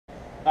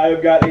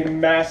I've got a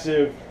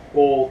massive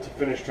bowl to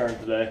finish turn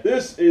today.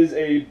 This is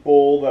a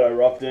bowl that I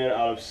roughed in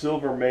out of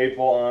silver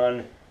maple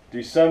on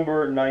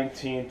December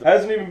 19th. It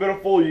hasn't even been a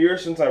full year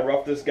since I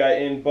roughed this guy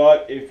in,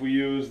 but if we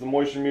use the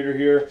moisture meter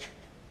here,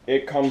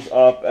 it comes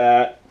up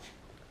at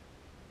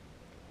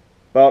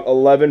about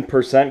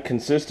 11%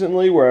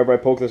 consistently wherever I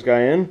poke this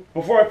guy in.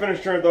 Before I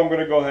finish turn though, I'm going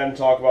to go ahead and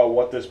talk about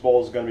what this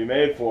bowl is going to be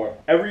made for.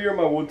 Every year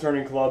my wood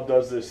turning club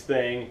does this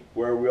thing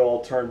where we'll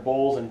turn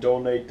bowls and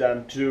donate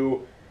them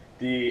to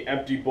the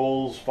Empty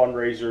Bowls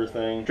fundraiser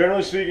thing.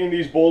 Generally speaking,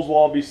 these bowls will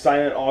all be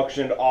silent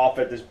auctioned off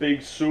at this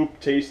big soup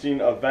tasting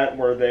event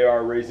where they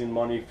are raising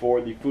money for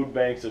the food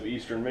banks of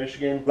Eastern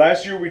Michigan.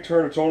 Last year we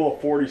turned a total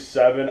of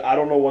 47. I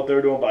don't know what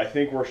they're doing, but I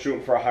think we're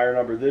shooting for a higher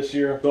number this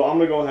year. So I'm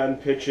gonna go ahead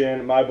and pitch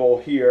in my bowl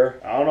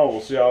here. I don't know,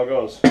 we'll see how it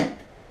goes.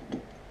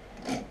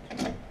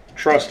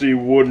 Trusty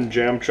wooden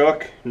jam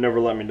chuck, never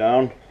let me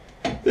down.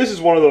 This is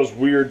one of those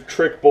weird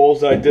trick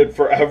bowls that I did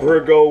forever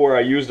ago where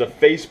I used a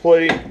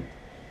faceplate.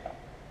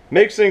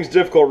 Makes things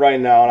difficult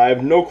right now, and I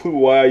have no clue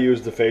why I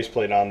used the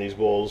faceplate on these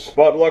bowls.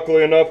 But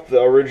luckily enough,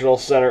 the original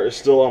center is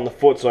still on the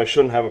foot, so I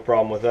shouldn't have a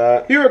problem with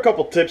that. Here are a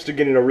couple tips to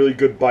getting a really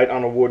good bite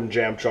on a wooden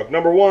jam chuck.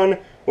 Number one,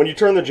 when you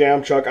turn the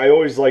jam chuck, I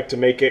always like to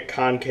make it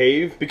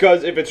concave,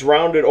 because if it's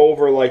rounded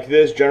over like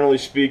this, generally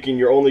speaking,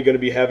 you're only going to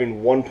be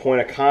having one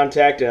point of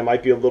contact, and it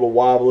might be a little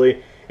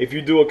wobbly. If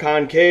you do a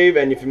concave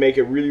and if you make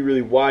it really,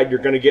 really wide,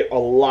 you're going to get a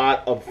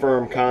lot of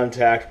firm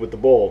contact with the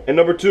bowl. And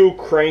number two,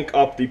 crank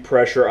up the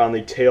pressure on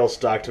the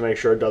tailstock to make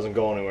sure it doesn't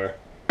go anywhere.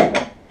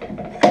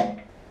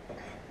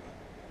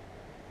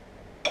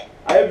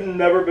 I've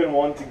never been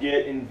one to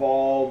get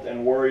involved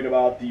and worried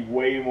about the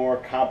way more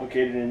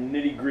complicated and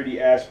nitty-gritty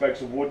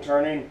aspects of wood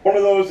turning. One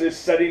of those is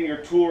setting your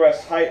tool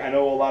rest height. I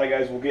know a lot of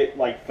guys will get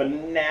like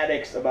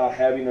fanatics about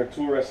having their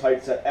tool rest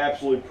height set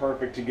absolutely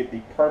perfect to get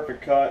the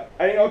perfect cut.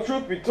 And you know,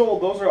 truth be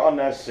told, those are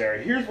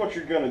unnecessary. Here's what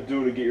you're going to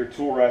do to get your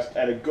tool rest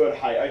at a good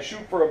height. I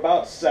shoot for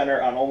about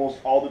center on almost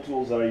all the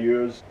tools that I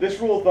use. This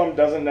rule of thumb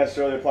doesn't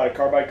necessarily apply to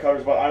carbide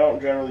cutters, but I don't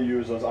generally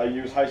use those. I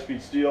use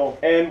high-speed steel.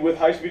 And with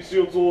high-speed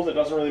steel tools, it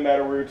doesn't really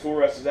matter where your tool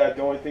rest is at.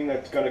 The only thing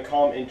that's going to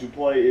come into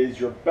play is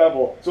your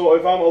bevel. So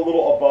if I'm a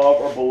little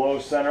above or below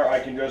center, I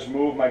can just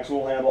move my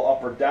tool handle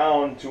up or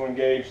down to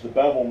engage the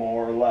bevel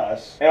more or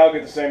less. And I'll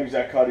get the same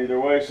exact cut either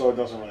way, so it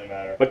doesn't really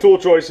matter. My tool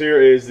choice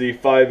here is the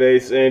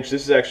 5/8 inch.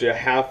 This is actually a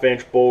 1/2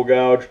 inch bowl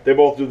gouge. They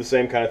both do the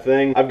same kind of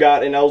thing. I've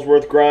got an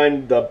Ellsworth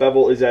grind. The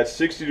bevel is at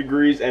 60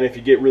 degrees, and if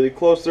you get really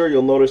close there,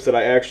 you'll notice that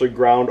I actually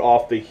ground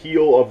off the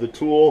heel of the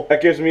tool.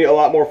 That gives me a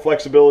lot more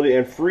flexibility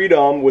and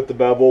freedom with the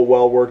bevel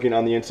while working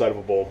on the inside of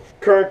a bowl.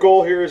 Current goal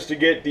here is to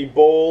get the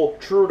bowl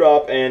trued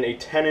up and a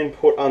tenon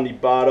put on the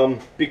bottom.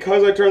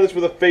 Because I turn this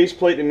with a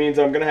faceplate, it means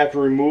I'm going to have to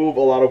remove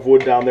a lot of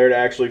wood down there to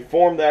actually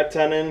form that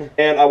tenon.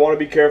 And I want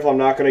to be careful I'm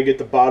not going to get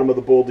the bottom of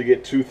the bowl to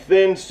get too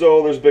thin,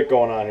 so there's a bit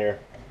going on here.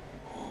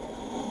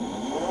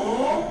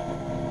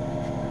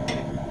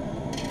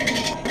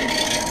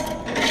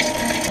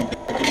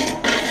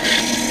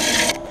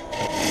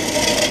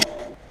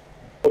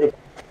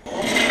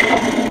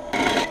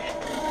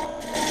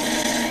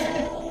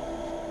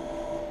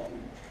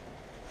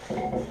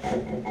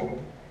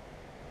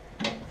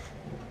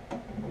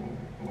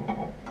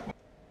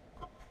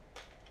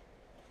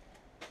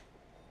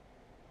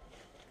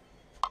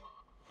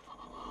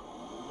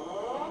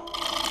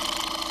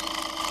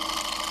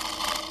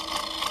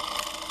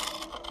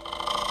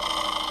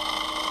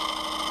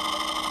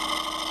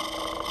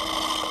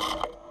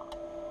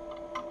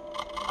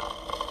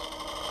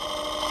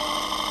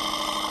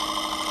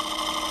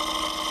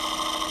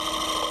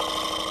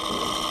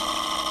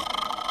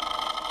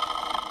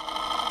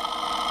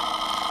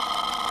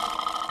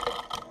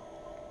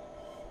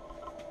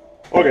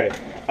 Okay,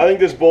 I think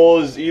this bowl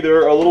is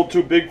either a little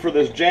too big for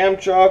this jam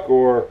chuck,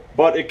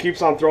 but it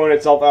keeps on throwing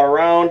itself out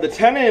around. The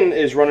tenon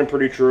is running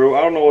pretty true.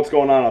 I don't know what's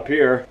going on up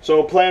here.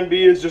 So plan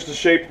B is just to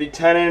shape the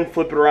tenon,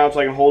 flip it around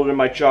so I can hold it in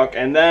my chuck,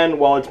 and then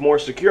while it's more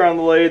secure on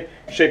the lathe,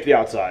 shape the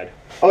outside.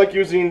 I like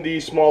using the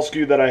small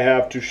skew that I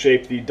have to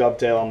shape the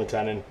dovetail on the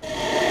tenon.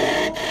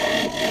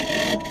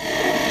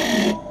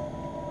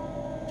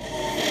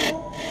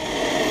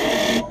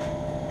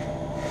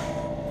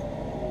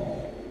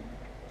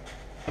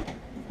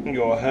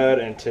 Go ahead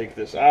and take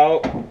this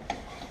out,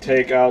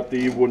 take out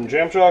the wooden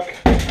jam chuck,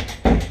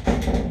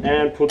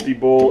 and put the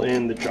bowl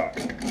in the chuck.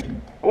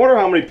 I wonder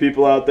how many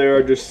people out there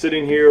are just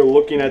sitting here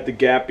looking at the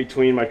gap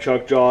between my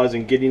chuck jaws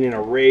and getting in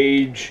a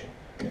rage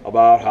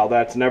about how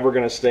that's never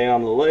going to stay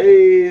on the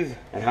lathe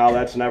and how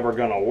that's never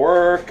going to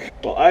work.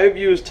 Well, I've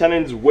used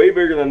tenons way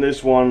bigger than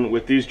this one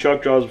with these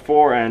chuck jaws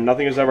before, and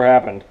nothing has ever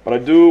happened. But I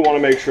do want to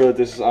make sure that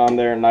this is on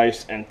there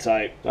nice and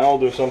tight. Now I'll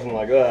do something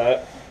like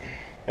that.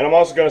 And I'm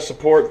also going to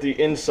support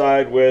the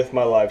inside with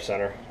my live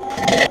center.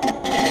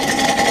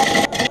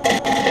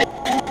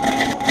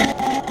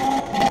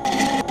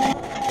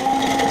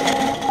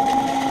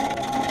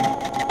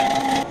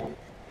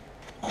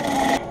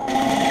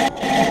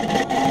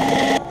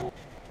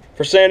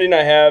 For sanding,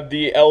 I have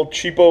the El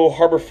Cheapo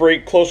Harbor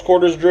Freight close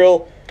quarters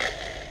drill,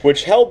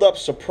 which held up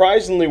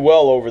surprisingly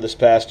well over this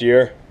past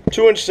year.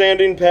 2-inch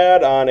sanding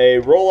pad on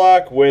a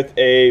Rolock with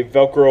a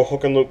Velcro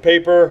hook and loop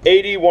paper.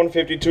 80,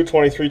 150,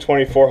 223,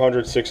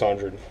 2400,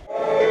 600.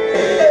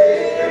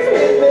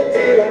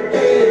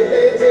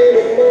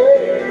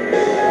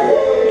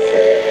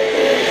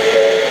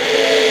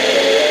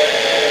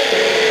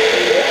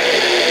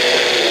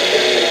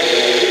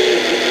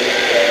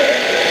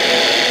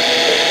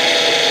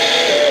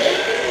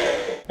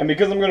 And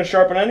because I'm going to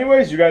sharpen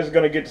anyways, you guys are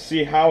going to get to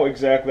see how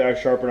exactly I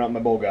sharpen up my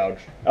bowl gouge.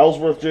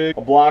 Ellsworth jig,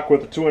 a block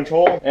with a 2-inch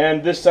hole,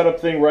 and this setup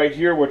thing right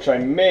here, which I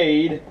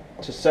made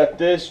to set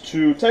this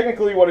to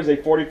technically what is a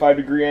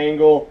 45-degree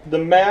angle. The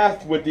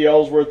math with the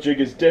Ellsworth jig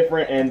is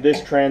different, and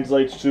this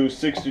translates to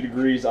 60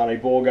 degrees on a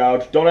bowl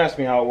gouge. Don't ask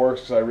me how it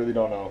works because I really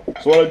don't know.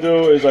 So what I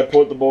do is I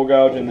put the bowl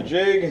gouge in the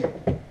jig,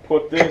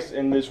 put this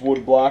in this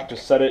wood block to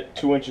set it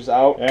 2 inches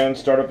out, and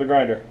start up the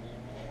grinder.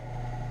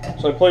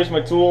 So I place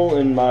my tool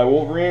in my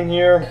Wolverine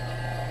here,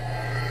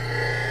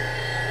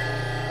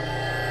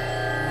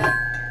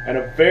 and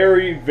a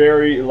very,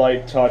 very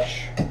light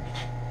touch.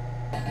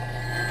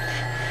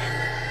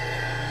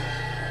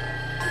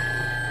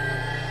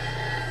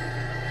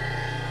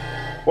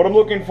 What I'm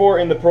looking for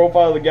in the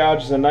profile of the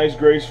gouge is a nice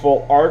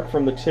graceful arc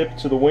from the tip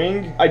to the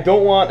wing. I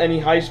don't want any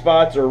high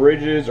spots or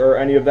ridges or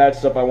any of that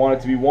stuff. I want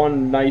it to be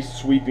one nice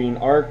sweeping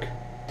arc.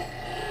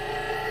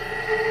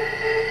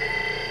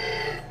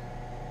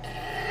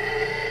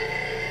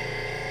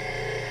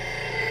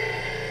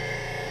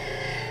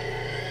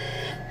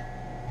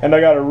 And I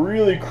got a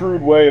really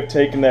crude way of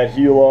taking that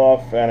heel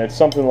off, and it's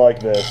something like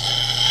this.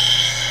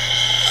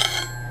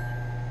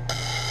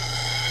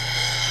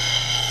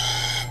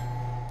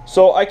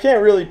 So I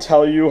can't really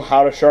tell you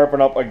how to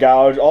sharpen up a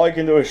gouge. All I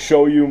can do is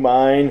show you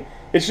mine.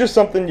 It's just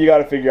something you got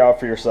to figure out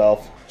for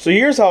yourself. So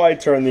here's how I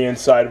turn the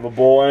inside of a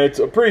bowl, and it's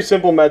a pretty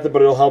simple method,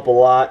 but it'll help a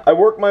lot. I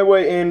work my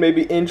way in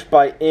maybe inch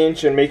by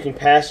inch and making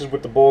passes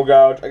with the bowl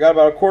gouge. I got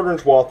about a 1/4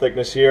 inch wall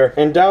thickness here,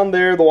 and down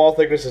there the wall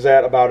thickness is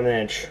at about 1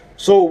 inch.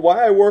 So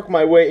why I work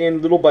my way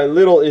in little by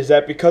little is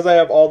that because I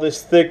have all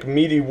this thick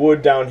meaty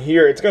wood down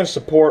here, it's going to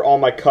support all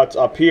my cuts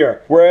up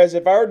here. Whereas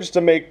if I were just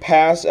to make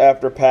pass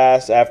after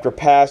pass after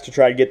pass to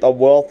try to get the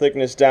wall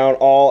thickness down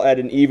all at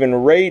an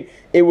even rate,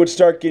 it would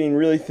start getting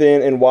really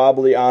thin and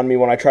wobbly on me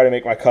when I try to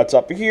make my cuts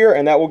up here,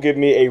 and that will give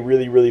me a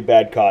really, really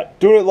bad cut.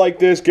 Doing it like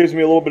this gives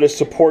me a little bit of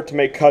support to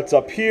make cuts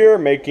up here,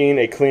 making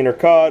a cleaner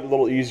cut, a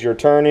little easier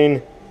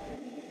turning.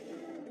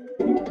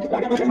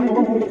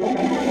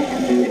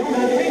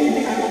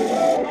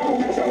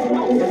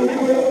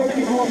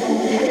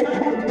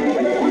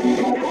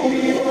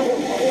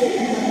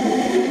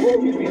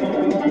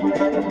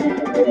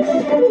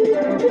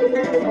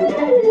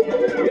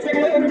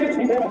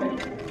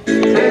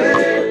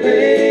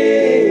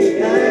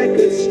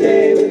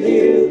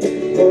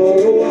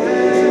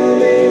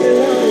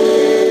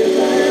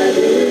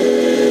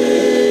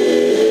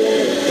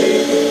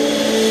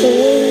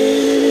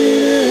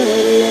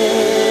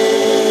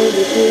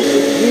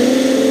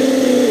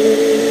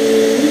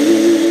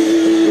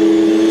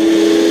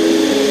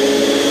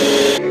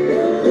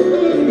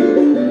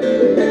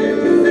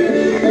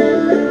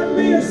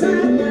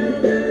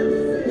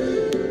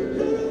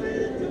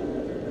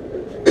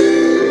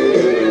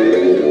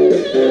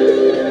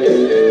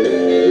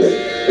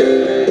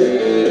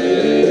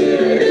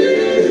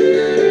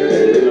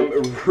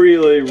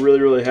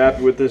 Really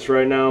happy with this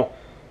right now.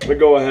 I'm gonna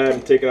go ahead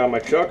and take it out of my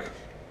chuck.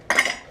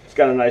 It's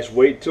got a nice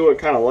weight to it,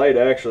 kind of light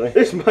actually.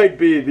 This might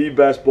be the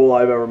best bowl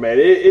I've ever made.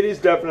 It is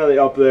definitely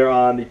up there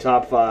on the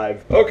top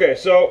 5. Okay,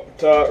 so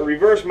to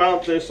reverse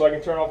mount this so I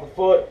can turn off the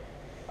foot,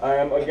 I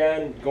am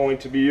again going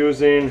to be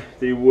using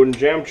the wooden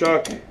jam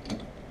chuck.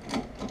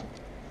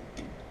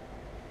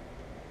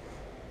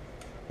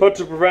 But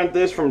to prevent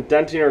this from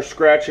denting or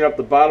scratching up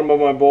the bottom of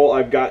my bowl,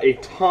 I've got a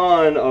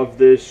ton of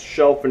this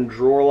shelf and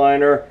drawer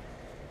liner.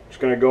 Just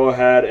going to go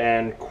ahead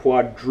and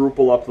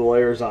quadruple up the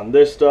layers on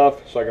this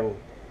stuff so I can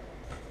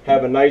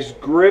have a nice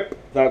grip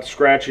without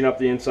scratching up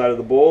the inside of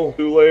the bowl.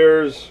 2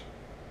 layers,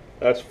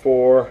 that's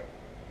 4,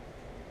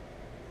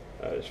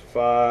 that is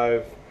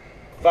 5.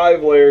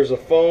 5 layers of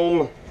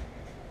foam.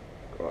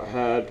 Go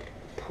ahead,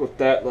 put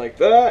that like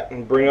that,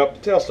 and bring up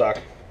the tailstock.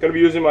 Going to be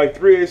using my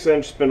 3/8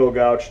 inch spindle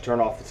gouge to turn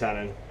off the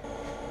tenon.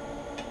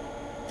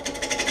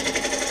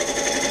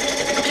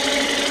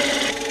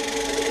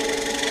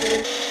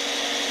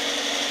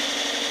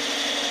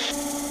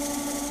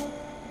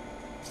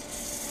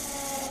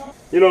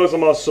 You notice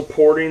I'm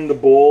supporting the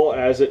bowl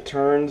as it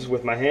turns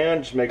with my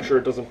hand, just make sure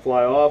it doesn't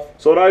fly off.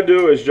 So what I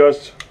do is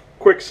just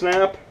quick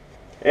snap,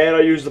 and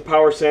I use the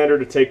power sander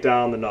to take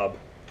down the nub.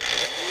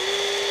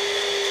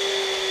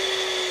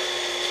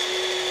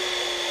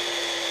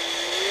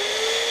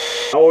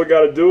 All we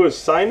got to do is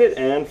sign it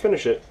and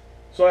finish it.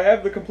 So I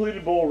have the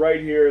completed bowl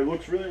right here. It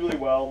looks really, really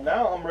well.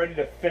 Now I'm ready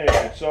to finish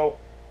it. So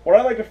what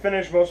I like to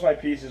finish most of my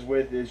pieces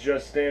with is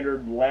just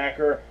standard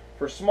lacquer.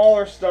 For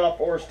smaller stuff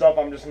or stuff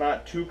I'm just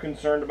not too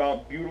concerned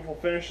about beautiful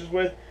finishes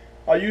with,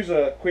 I'll use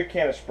a quick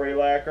can of spray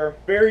lacquer.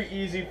 Very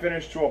easy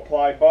finish to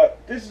apply, but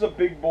this is a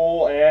big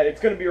bowl and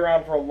it's going to be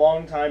around for a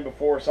long time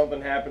before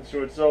something happens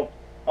to it. So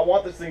I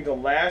want this thing to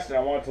last and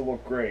I want it to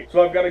look great.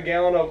 So I've got a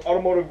gallon of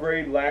automotive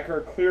grade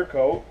lacquer clear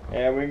coat,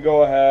 and we can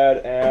go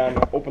ahead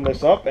and open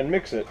this up and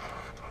mix it.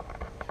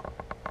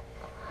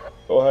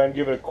 Go ahead and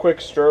give it a quick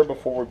stir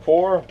before we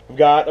pour. I've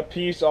got a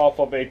piece off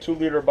of a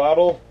 2-liter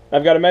bottle.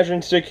 I've got a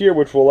measuring stick here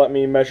which will let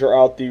me measure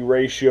out the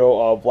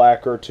ratio of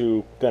lacquer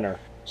to thinner.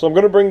 So I'm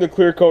going to bring the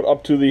clear coat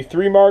up to the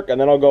 3 mark, and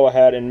then I'll go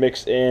ahead and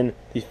mix in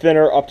the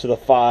thinner up to the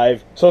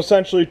 5. So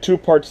essentially 2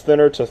 parts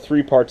thinner to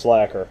 3 parts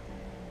lacquer.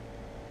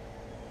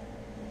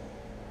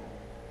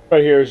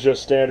 Right here is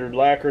just standard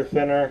lacquer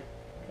thinner,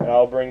 and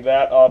I'll bring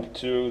that up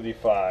to the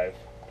 5.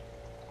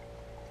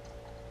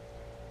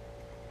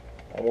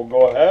 And we'll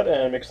go ahead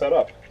and mix that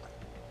up.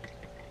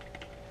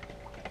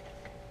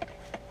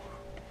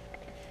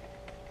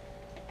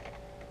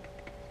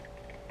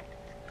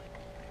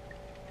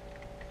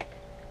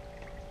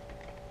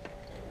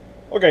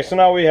 Okay, so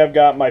now we have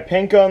got my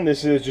paint gun.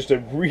 This is just a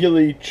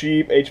really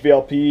cheap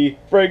HVLP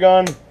spray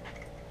gun.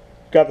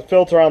 Got the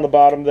filter on the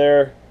bottom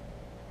there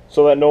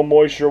so that no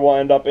moisture will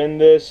end up in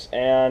this.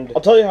 And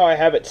I'll tell you how I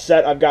have it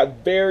set. I've got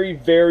very,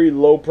 very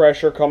low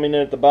pressure coming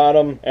in at the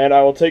bottom, and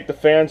I will take the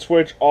fan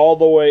switch all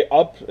the way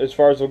up as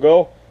far as it'll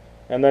go,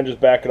 and then just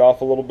back it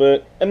off a little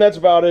bit. And that's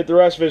about it. The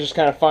rest of it is just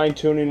kind of fine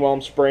tuning while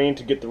I'm spraying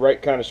to get the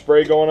right kind of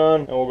spray going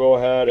on. And we'll go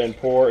ahead and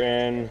pour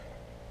in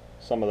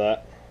some of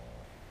that.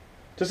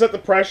 To set the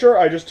pressure,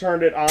 I just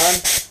turned it on,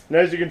 and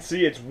as you can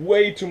see, it's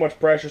way too much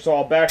pressure, so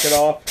I'll back it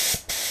off.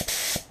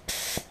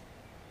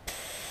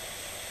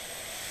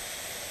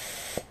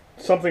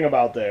 Something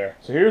about there.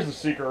 So here's the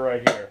secret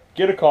right here.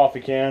 Get a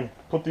coffee can,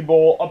 put the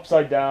bowl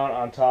upside down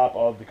on top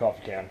of the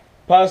coffee can.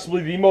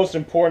 Possibly the most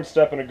important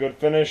step in a good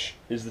finish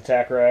is the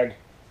tack rag.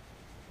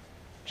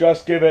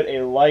 Just give it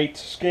a light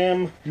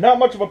skim. Not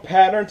much of a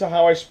pattern to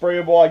how I spray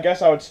a bowl. I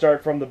guess I would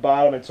start from the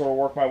bottom and sort of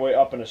work my way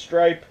up in a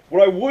stripe.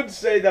 What I would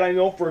say that I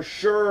know for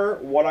sure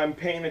what I'm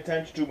paying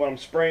attention to when I'm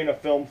spraying a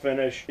film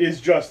finish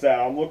is just that.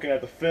 I'm looking at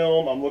the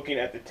film, I'm looking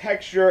at the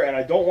texture, and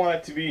I don't want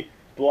it to be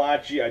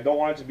blotchy. I don't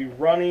want it to be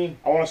runny.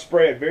 I want to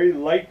spray at very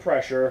light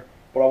pressure,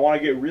 but I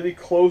want to get really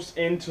close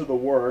into the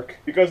work,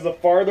 because the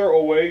farther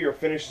away your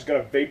finish is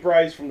going to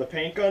vaporize from the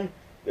paint gun,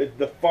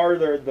 the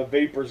farther the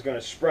vapor is going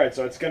to spread,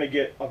 so it's going to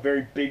get a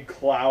very big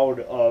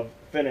cloud of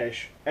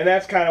finish, and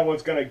that's kind of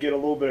what's going to get a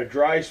little bit of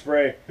dry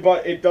spray,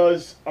 but it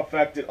does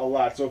affect it a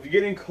lot. So if you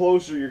get in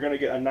closer, you're going to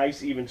get a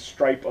nice even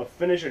stripe of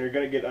finish, and you're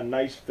going to get a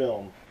nice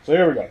film. So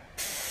here we go.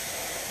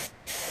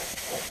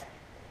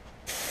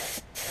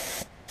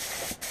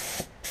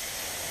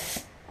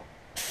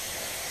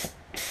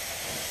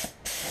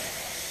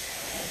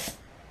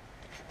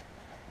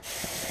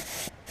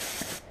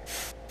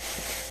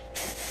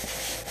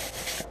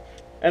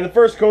 And the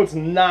first coat's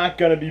not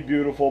going to be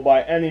beautiful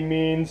by any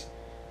means.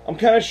 I'm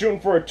kind of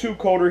shooting for a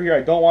 2-coater here. I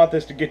don't want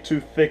this to get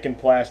too thick and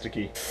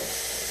plasticky.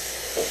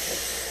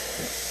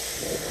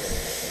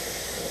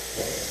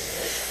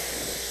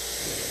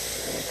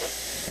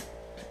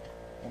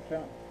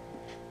 Okay.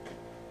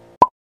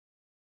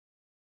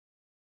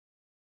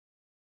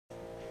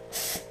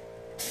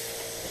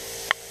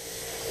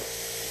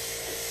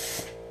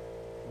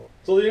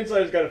 So the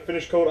inside's got a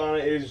finish coat on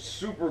it. It is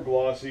super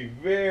glossy,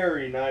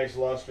 very nice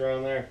luster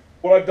on there.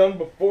 What I've done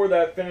before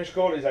that finish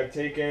coat is I've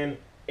taken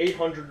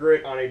 800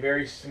 grit on a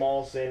very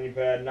small sanding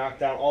pad,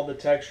 knocked down all the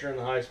texture in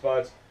the high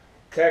spots,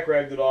 tack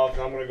ragged it off,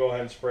 and I'm going to go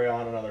ahead and spray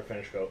on another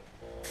finish coat.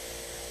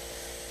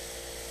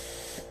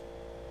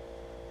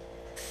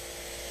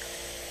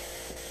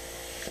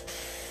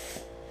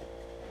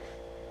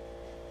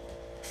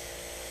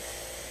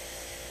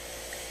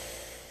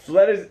 So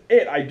that is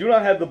it. I do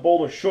not have the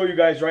bowl to show you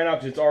guys right now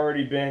because it's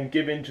already been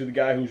given to the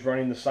guy who's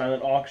running the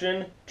silent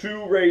auction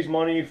to raise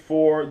money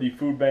for the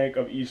food bank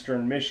of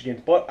Eastern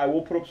Michigan. But I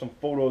will put up some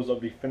photos of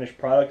the finished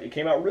product. It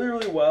came out really,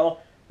 really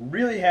well.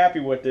 Really happy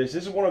with this.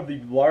 This is one of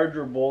the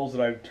larger bowls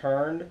that I've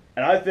turned,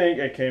 and I think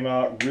it came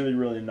out really,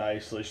 really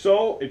nicely.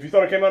 So if you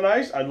thought it came out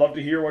nice, I'd love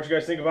to hear what you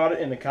guys think about it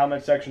in the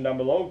comment section down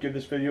below. Give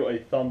this video a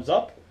thumbs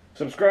up,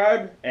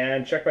 subscribe,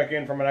 and check back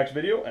in for my next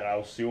video, and I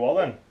will see you all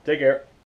then. Take care.